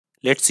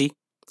Let's see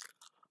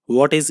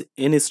what is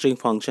InStr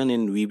function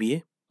in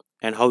VBA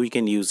and how we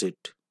can use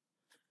it.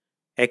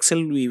 Excel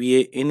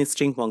VBA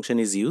InStr function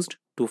is used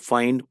to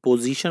find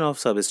position of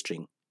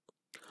substring.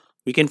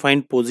 We can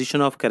find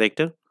position of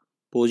character,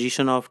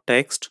 position of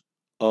text,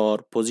 or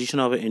position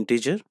of an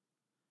integer.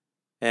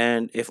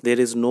 And if there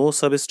is no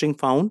substring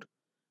found,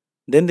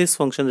 then this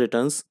function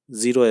returns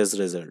 0 as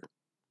result.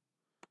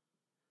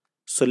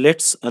 So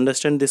let's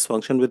understand this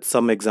function with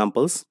some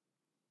examples.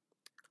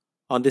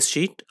 On this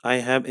sheet, I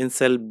have in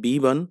cell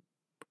B1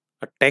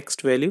 a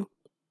text value.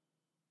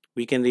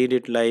 We can read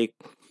it like,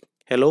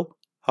 hello,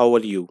 how are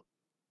you?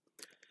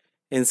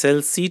 In cell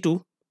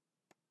C2,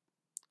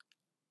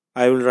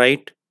 I will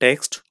write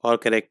text or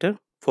character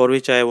for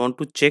which I want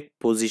to check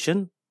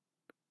position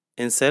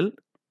in cell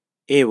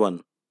A1.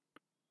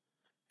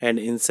 And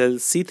in cell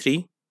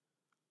C3,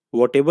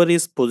 whatever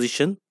is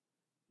position,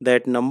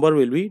 that number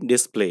will be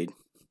displayed.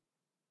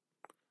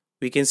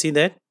 We can see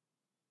that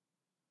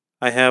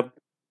I have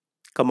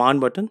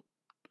command button.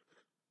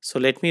 So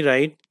let me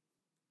write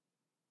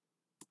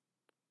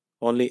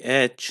only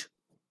H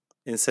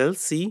in cell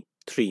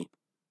C3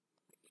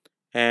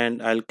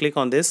 and I'll click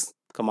on this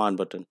command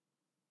button.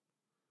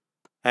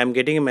 I am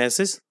getting a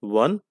message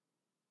 1.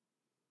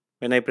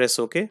 When I press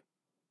OK,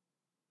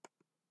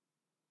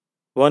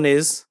 1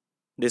 is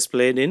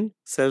displayed in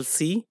cell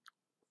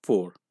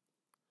C4.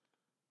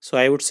 So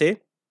I would say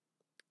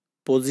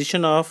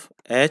position of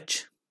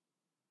H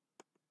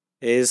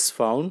is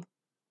found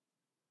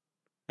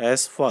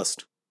as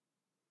first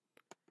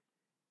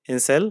in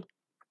cell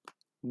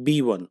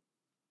B1.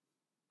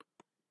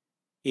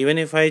 Even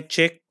if I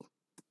check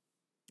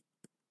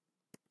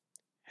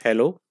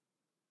hello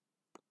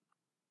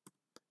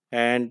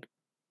and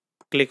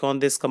click on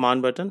this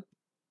command button,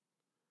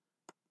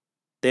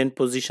 then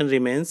position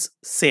remains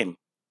same.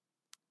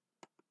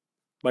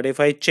 But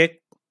if I check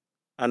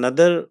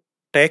another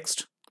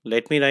text,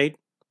 let me write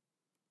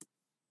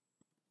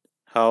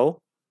how,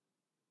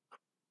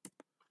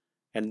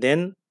 and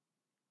then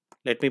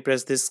let me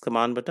press this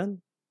command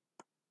button.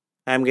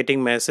 I am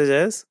getting message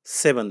as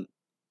 7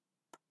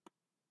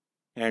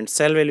 and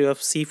cell value of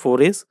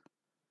C4 is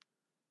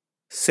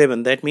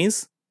 7. That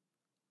means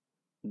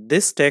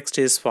this text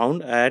is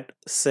found at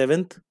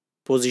 7th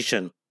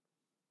position.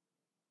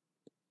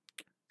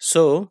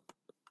 So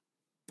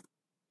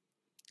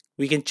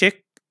we can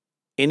check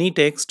any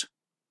text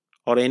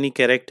or any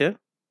character.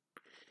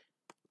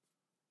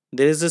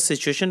 There is a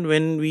situation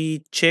when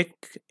we check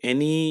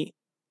any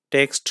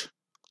text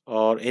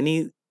or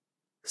any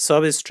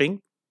substring,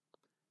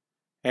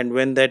 and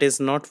when that is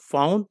not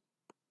found,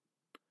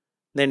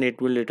 then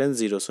it will return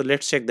 0. So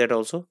let's check that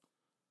also.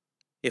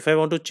 If I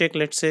want to check,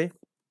 let's say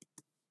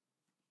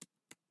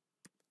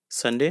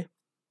Sunday,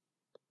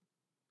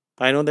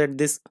 I know that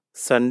this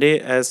Sunday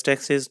as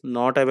text is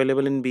not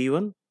available in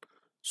B1,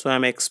 so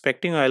I'm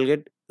expecting I'll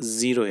get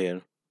 0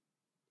 here.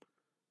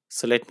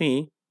 So let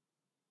me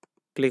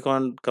click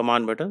on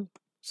command button.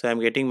 So I'm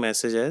getting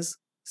message as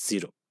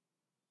 0,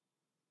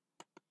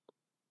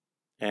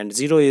 and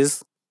 0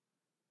 is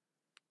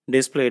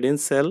displayed in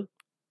cell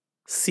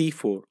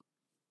C4.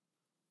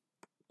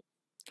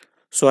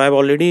 So I've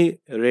already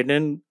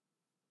written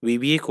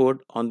VBA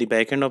code on the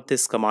backend of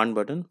this command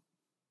button.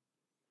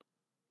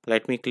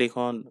 Let me click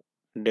on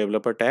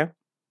developer tab.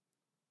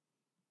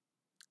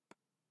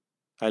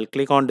 I'll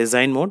click on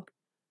design mode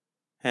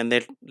and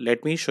then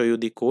let me show you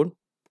the code.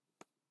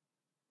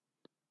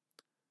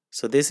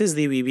 So this is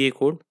the VBA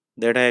code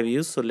that I have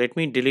used. So let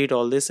me delete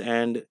all this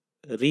and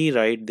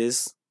rewrite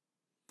this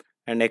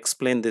and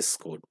explain this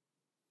code.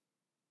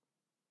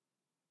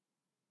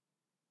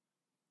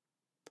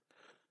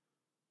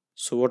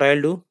 So what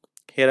I'll do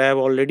here, I have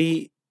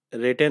already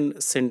written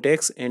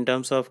syntax in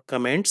terms of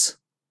comments.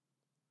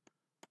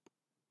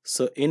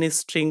 So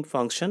InStr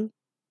function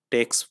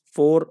takes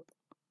 4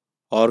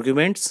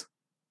 arguments: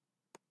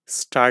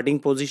 starting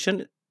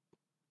position,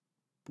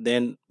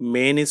 then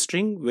main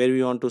string where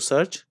we want to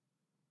search,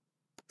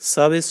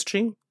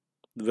 substring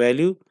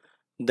value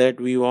that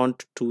we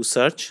want to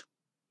search,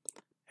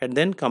 and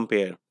then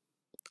compare.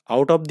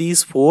 Out of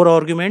these 4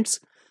 arguments,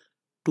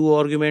 2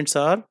 arguments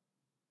are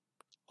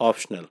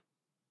optional.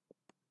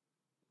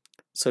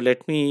 So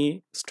let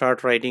me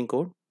start writing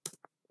code.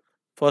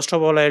 First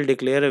of all, I'll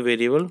declare a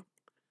variable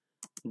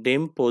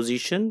dim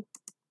position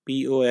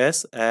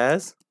pos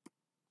as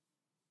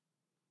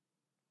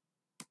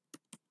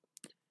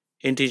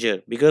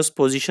integer, because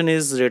position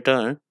is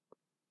returned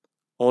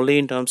only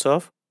in terms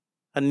of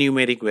a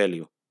numeric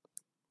value.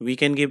 We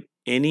can give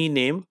any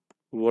name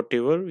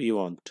whatever we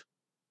want.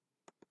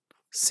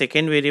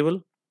 Second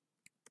variable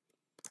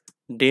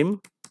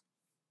dim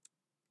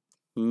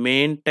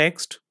main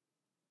text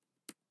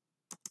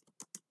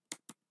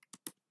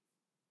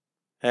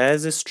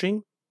as a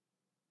string.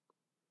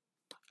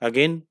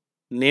 Again,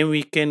 name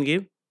we can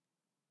give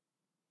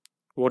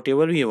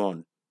whatever we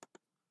want.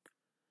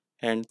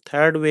 And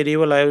third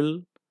variable I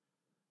will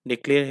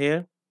declare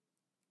here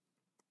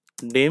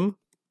dim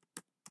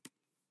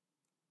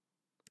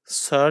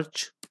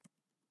search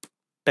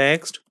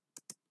text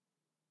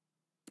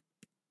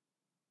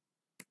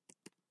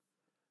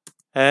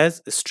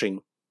as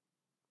string.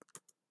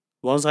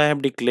 Once I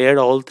have declared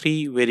all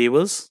three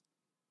variables,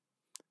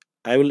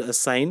 I will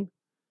assign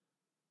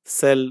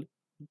cell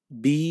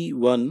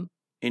B1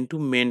 into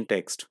main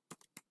text.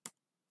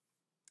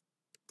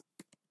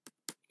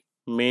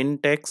 Main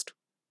text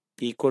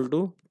equal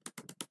to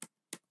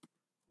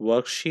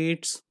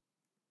worksheets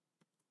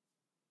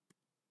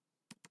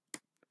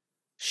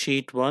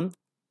sheet 1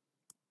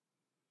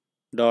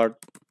 dot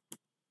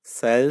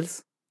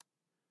cells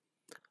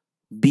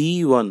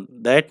B1,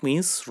 that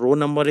means row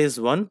number is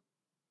 1,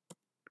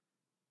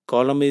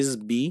 column is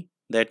B,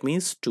 that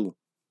means 2.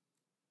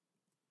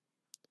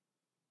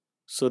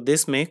 So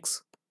this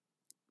makes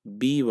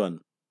B1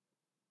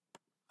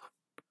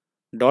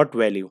 dot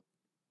value.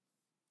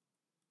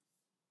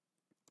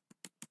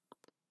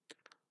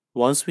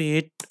 Once we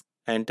hit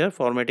enter,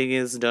 formatting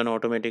is done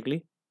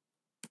automatically.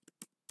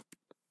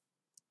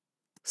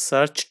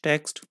 Search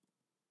text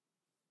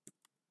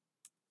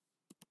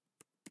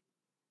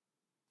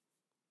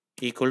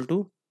equal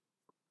to,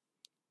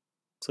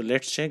 so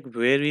let's check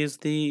where is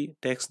the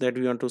text that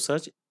we want to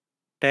search.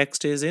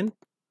 Text is in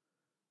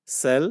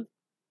cell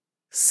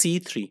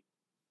C3.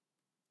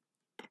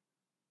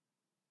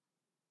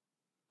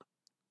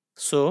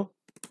 So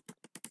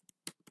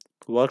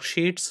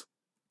worksheets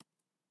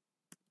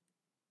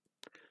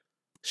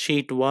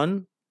sheet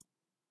 1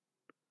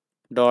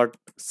 dot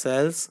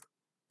cells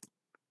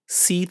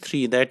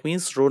C3, that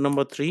means row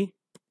number 3,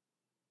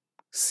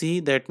 C,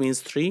 that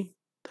means 3,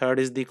 third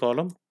is the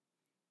column,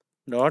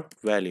 dot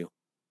value.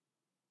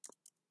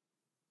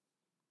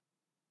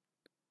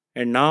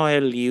 And now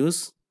I'll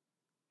use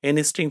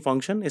InStr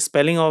function.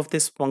 Spelling of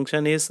this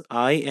function is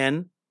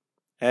InStr.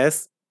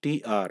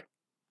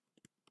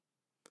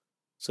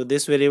 So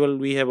this variable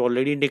we have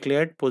already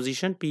declared,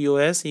 position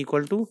POS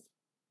equal to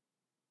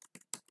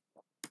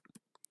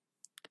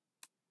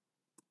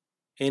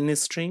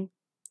InStr.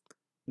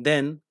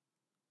 Then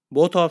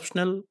both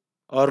optional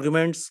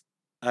arguments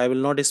I will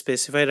not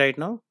specify right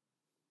now.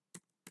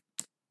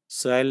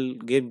 So I'll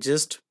give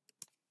just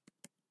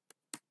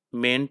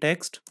main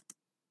text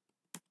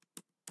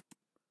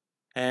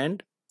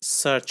and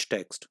search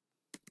text.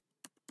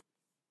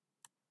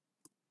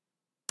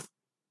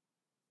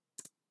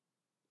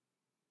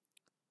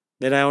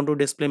 Then I want to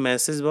display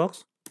message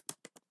box,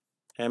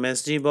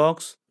 MSG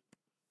box,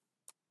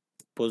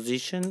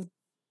 position,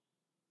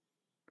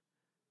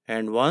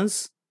 and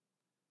once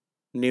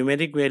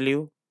numeric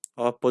value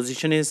of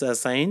position is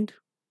assigned,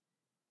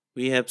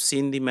 we have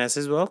seen the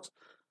message box.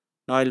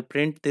 Now I'll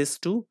print this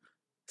to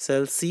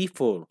cell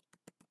C4.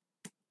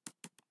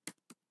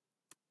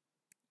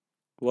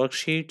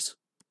 Worksheets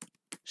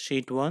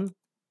sheet 1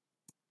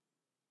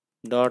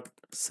 dot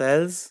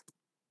cells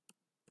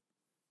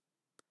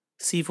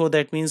C4,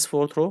 that means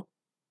fourth row,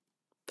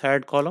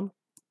 third column,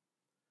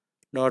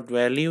 dot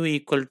value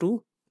equal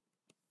to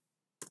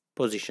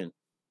position.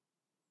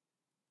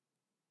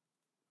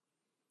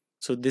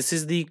 So this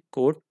is the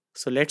code.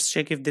 So let's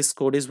check if this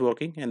code is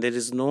working and there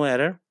is no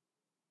error.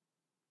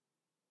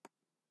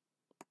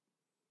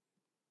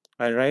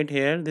 I'll write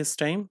here this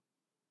time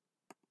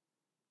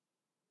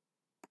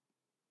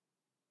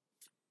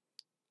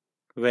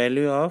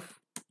value of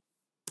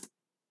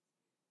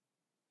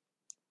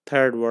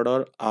third word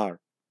or R,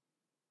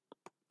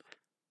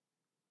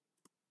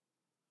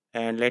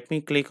 and let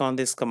me click on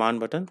this command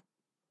button.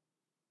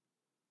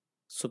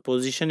 So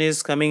position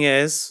is coming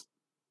as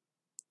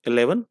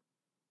 11,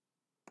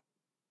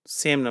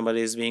 same number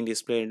is being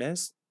displayed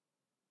as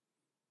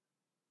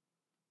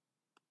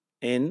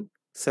in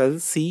cell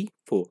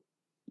C4.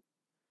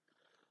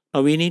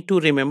 Now we need to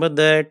remember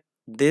that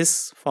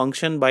this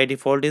function by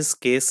default is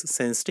case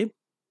sensitive.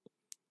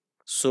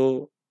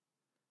 So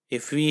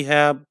if we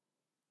have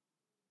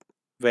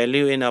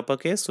value in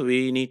uppercase, so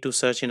we need to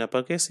search in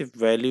uppercase. If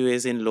value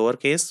is in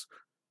lowercase,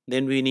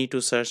 then we need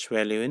to search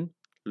value in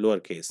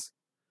lowercase.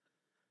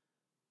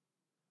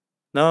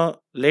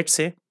 Now let's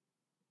say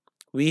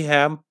we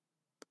have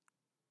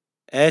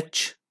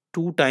h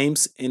 2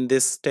 times in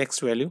this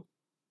text value.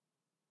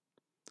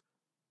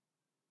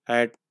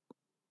 At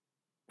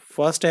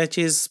first h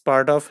is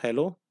part of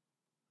hello,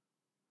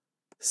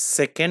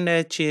 second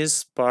h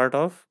is part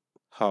of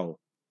how,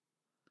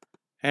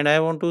 and I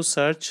want to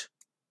search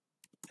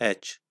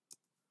h.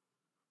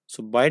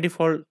 So by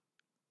default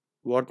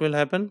what will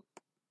happen?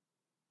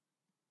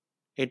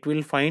 It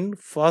will find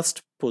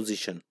first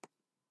position.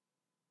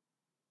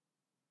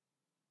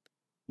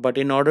 But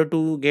in order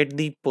to get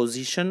the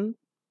position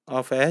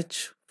of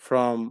h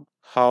from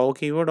how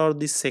keyword or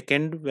the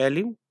second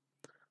value,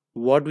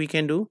 what we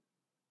can do?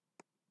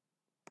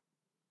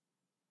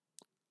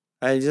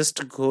 I'll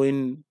just go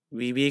in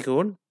VBA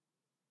code,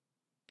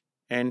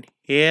 and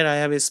here I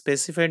have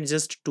specified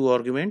just two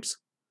arguments.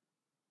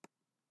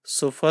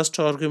 So first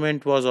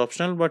argument was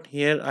optional, but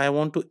here I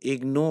want to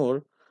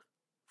ignore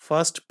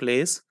first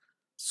place.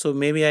 So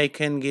maybe I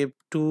can give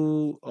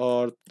 2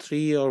 or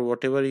 3 or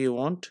whatever you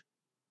want.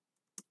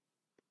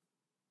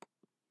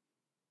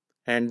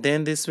 And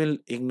then this will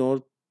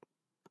ignore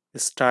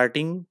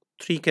starting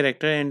 3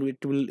 character and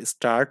it will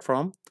start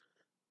from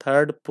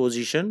third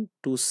position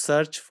to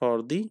search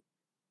for the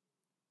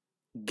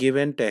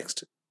given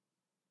text.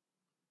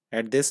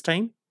 At this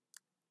time,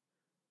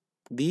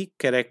 the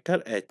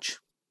character H.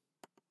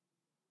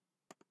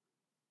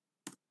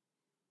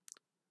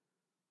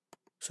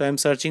 So I'm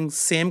searching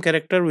same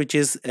character, which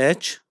is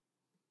H,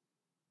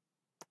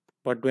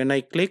 but when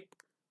I click,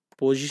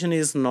 position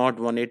is not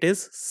 1, it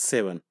is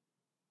 7.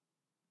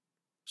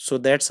 So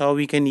that's how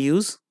we can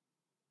use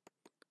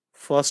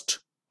first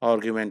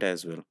argument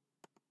as well.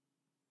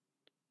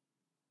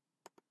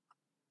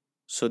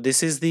 So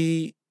this is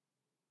the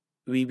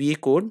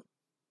VBA code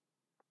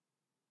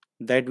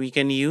that we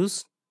can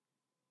use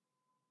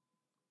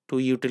to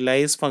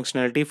utilize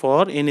functionality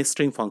for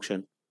InStr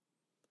function.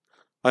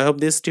 I hope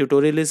this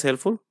tutorial is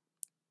helpful.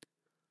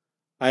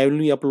 I will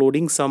be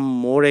uploading some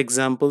more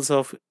examples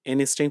of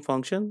InStr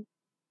function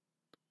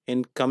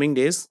in coming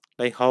days,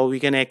 like how we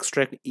can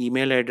extract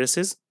email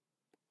addresses,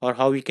 or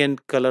how we can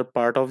color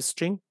part of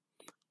string,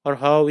 or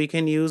how we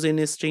can use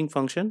InStr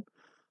function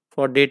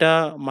for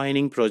data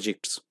mining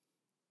projects.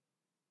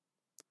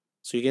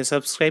 So you can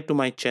subscribe to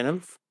my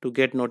channel to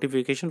get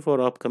notification for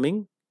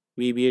upcoming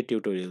VBA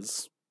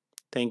tutorials.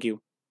 Thank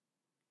you.